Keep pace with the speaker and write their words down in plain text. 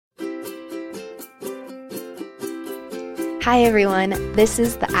Hi everyone, this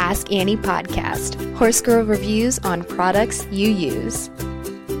is the Ask Annie podcast, Horse Girl reviews on products you use.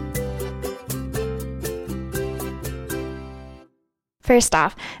 First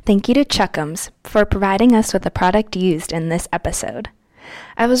off, thank you to Chuckums for providing us with the product used in this episode.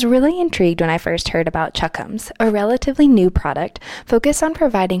 I was really intrigued when I first heard about Chuckums, a relatively new product focused on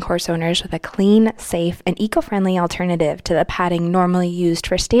providing horse owners with a clean, safe, and eco-friendly alternative to the padding normally used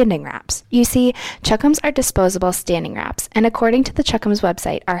for standing wraps. You see, Chuckums are disposable standing wraps, and according to the Chuckums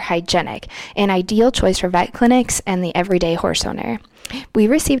website, are hygienic, an ideal choice for vet clinics and the everyday horse owner. We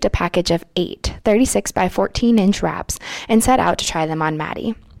received a package of 8 36 by 14-inch wraps and set out to try them on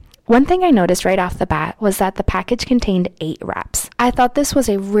Maddie. One thing I noticed right off the bat was that the package contained 8 wraps. I thought this was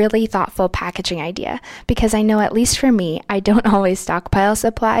a really thoughtful packaging idea because I know, at least for me, I don't always stockpile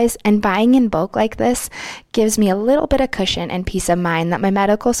supplies, and buying in bulk like this gives me a little bit of cushion and peace of mind that my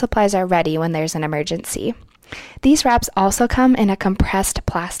medical supplies are ready when there's an emergency. These wraps also come in a compressed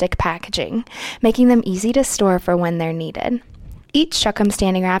plastic packaging, making them easy to store for when they're needed. Each Chuckums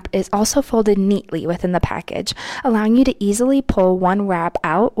standing wrap is also folded neatly within the package, allowing you to easily pull one wrap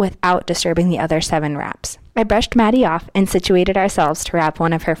out without disturbing the other 7 wraps. I brushed Maddie off and situated ourselves to wrap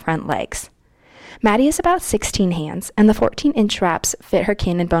one of her front legs. Maddie is about 16 hands, and the 14-inch wraps fit her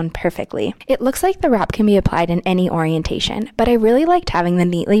cannon bone perfectly. It looks like the wrap can be applied in any orientation, but I really liked having the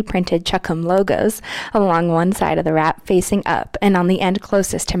neatly printed Chuckums logos along one side of the wrap facing up and on the end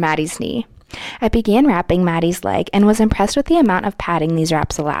closest to Maddie's knee. I began wrapping Maddie's leg and was impressed with the amount of padding these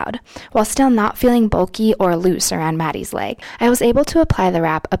wraps allowed. While still not feeling bulky or loose around Maddie's leg, I was able to apply the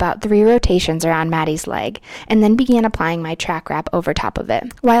wrap about 3 rotations around Maddie's leg, and then began applying my track wrap over top of it.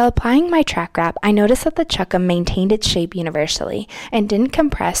 While applying my track wrap, I noticed that the Chuckums maintained its shape universally and didn't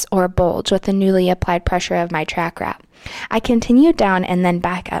compress or bulge with the newly applied pressure of my track wrap. I continued down and then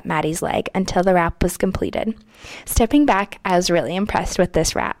back up Maddie's leg until the wrap was completed. Stepping back, I was really impressed with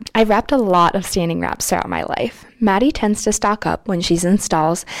this wrap. I've wrapped a lot of standing wraps throughout my life. Maddie tends to stock up when she's in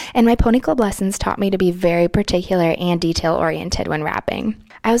stalls, and my Pony Club lessons taught me to be very particular and detail-oriented when wrapping.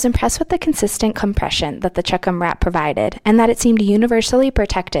 I was impressed with the consistent compression that the Chuckums wrap provided, and that it seemed universally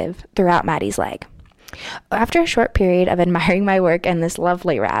protective throughout Maddie's leg. After a short period of admiring my work and this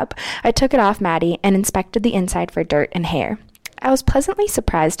lovely wrap, I took it off Maddie and inspected the inside for dirt and hair. I was pleasantly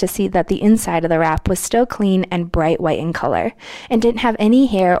surprised to see that the inside of the wrap was still clean and bright white in color, and didn't have any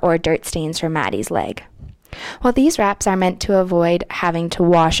hair or dirt stains from Maddie's leg. While these wraps are meant to avoid having to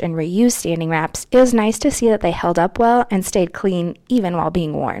wash and reuse standing wraps, it was nice to see that they held up well and stayed clean even while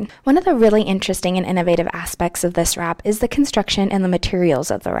being worn. One of the really interesting and innovative aspects of this wrap is the construction and the materials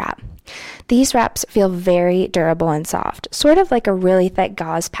of the wrap. These wraps feel very durable and soft, sort of like a really thick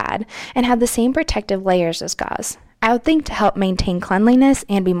gauze pad, and have the same protective layers as gauze. I would think to help maintain cleanliness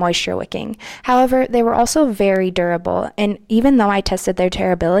and be moisture wicking. However, they were also very durable, and even though I tested their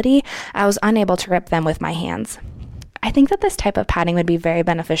tearability, I was unable to rip them with my hands. I think that this type of padding would be very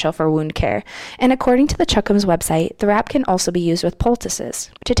beneficial for wound care, and according to the Chuckums website, the wrap can also be used with poultices.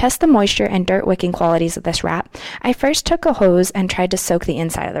 To test the moisture and dirt wicking qualities of this wrap, I first took a hose and tried to soak the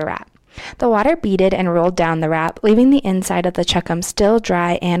inside of the wrap. The water beaded and rolled down the wrap, leaving the inside of the Chuckums still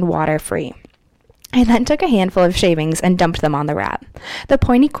dry and water-free. I then took a handful of shavings and dumped them on the wrap. The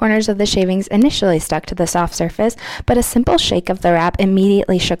pointy corners of the shavings initially stuck to the soft surface, but a simple shake of the wrap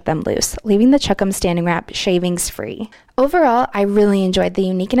immediately shook them loose, leaving the Chuckums standing wrap shavings free. Overall, I really enjoyed the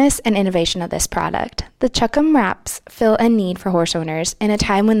uniqueness and innovation of this product. The Chuckums wraps fill a need for horse owners in a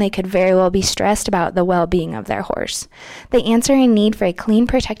time when they could very well be stressed about the well-being of their horse. They answer a need for a clean,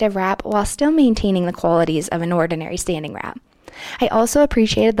 protective wrap while still maintaining the qualities of an ordinary standing wrap. I also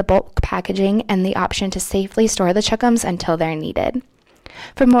appreciated the bulk packaging and the option to safely store the Chuckums until they're needed.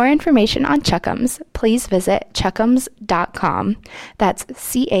 For more information on Chuckums, please visit chuckums.com. That's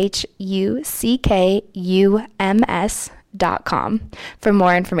CHUCKUMS.com for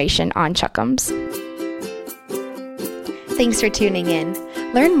more information on Chuckums. Thanks for tuning in.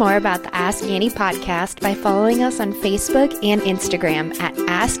 Learn more about the Ask Annie podcast by following us on Facebook and Instagram at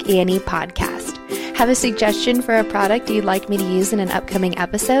Ask Annie Podcast. Have a suggestion for a product you'd like me to use in an upcoming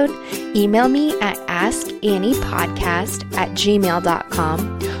episode? Email me at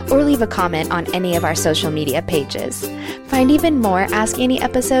askanniepodcast@gmail.com or leave a comment on any of our social media pages. Find even more Ask Annie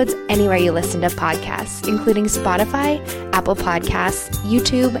episodes anywhere you listen to podcasts, including Spotify, Apple Podcasts,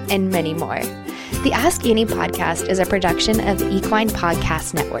 YouTube, and many more. The Ask Annie podcast is a production of the Equine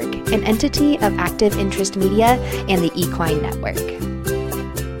Podcast Network, an entity of Active Interest Media and the Equine Network.